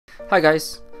Hi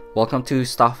guys, welcome to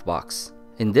Stuffbox.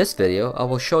 In this video, I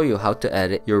will show you how to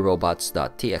edit your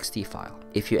robots.txt file.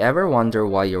 If you ever wonder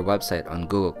why your website on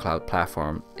Google Cloud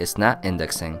Platform is not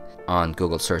indexing on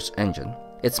Google search engine,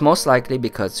 it's most likely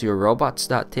because your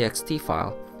robots.txt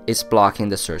file is blocking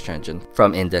the search engine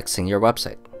from indexing your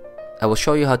website. I will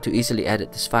show you how to easily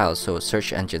edit this file so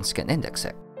search engines can index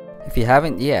it. If you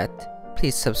haven't yet,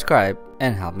 please subscribe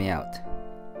and help me out.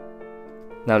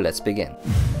 Now let's begin.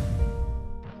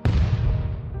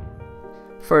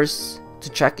 First, to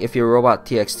check if your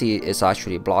robot.txt is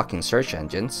actually blocking search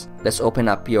engines, let's open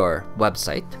up your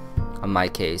website. In my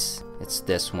case, it's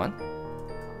this one.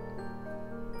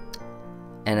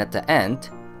 And at the end,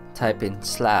 type in /.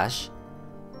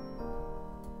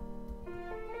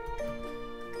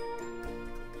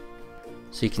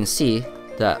 So you can see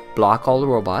that block all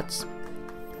robots,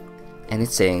 and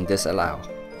it's saying disallow.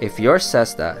 If yours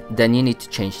says that, then you need to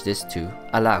change this to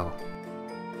allow.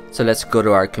 So let's go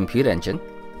to our compute engine.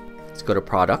 Let's go to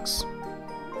products,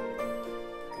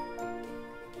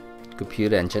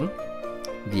 compute engine,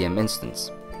 VM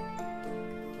instance.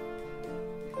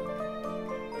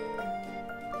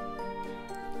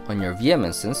 On your VM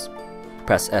instance,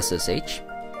 press SSH.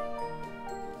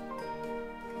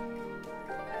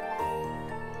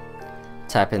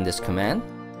 Type in this command.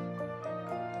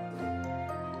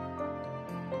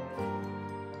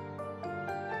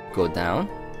 Go down.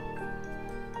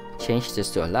 Change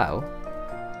this to allow.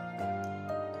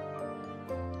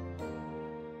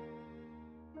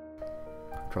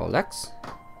 Control X.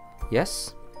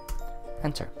 Yes.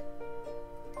 Enter.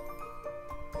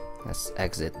 Let's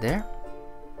exit there.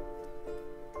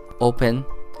 Open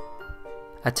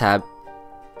a tab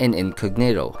in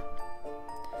incognito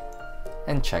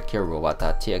and check your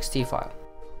robot.txt file.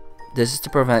 This is to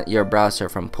prevent your browser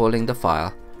from pulling the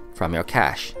file from your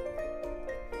cache.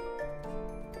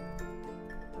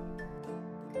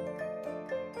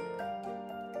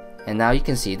 And now you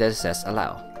can see that it says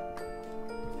allow.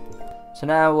 So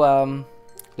now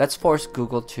let's force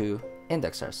Google to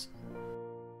index us.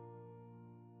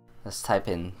 Let's type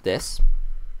in this.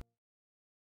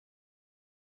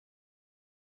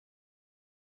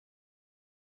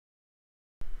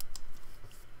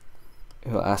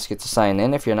 It will ask you to sign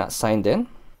in if you're not signed in.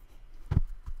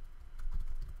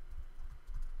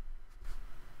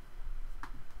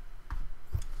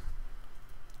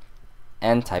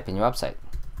 And type in your website.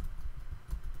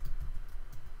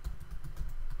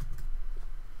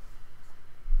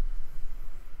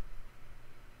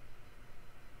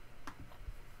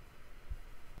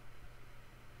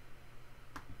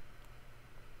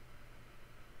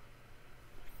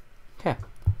 Okay,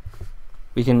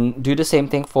 we can do the same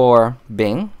thing for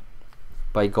Bing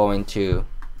by going to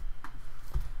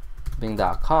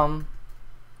bing.com.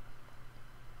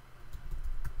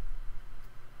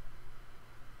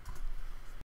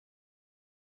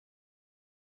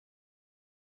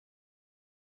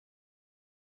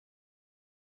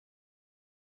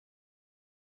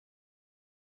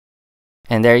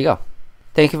 And there you go.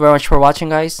 Thank you very much for watching,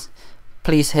 guys.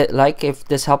 Please hit like if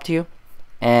this helped you.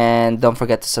 And don't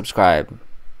forget to subscribe.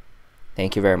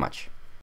 Thank you very much.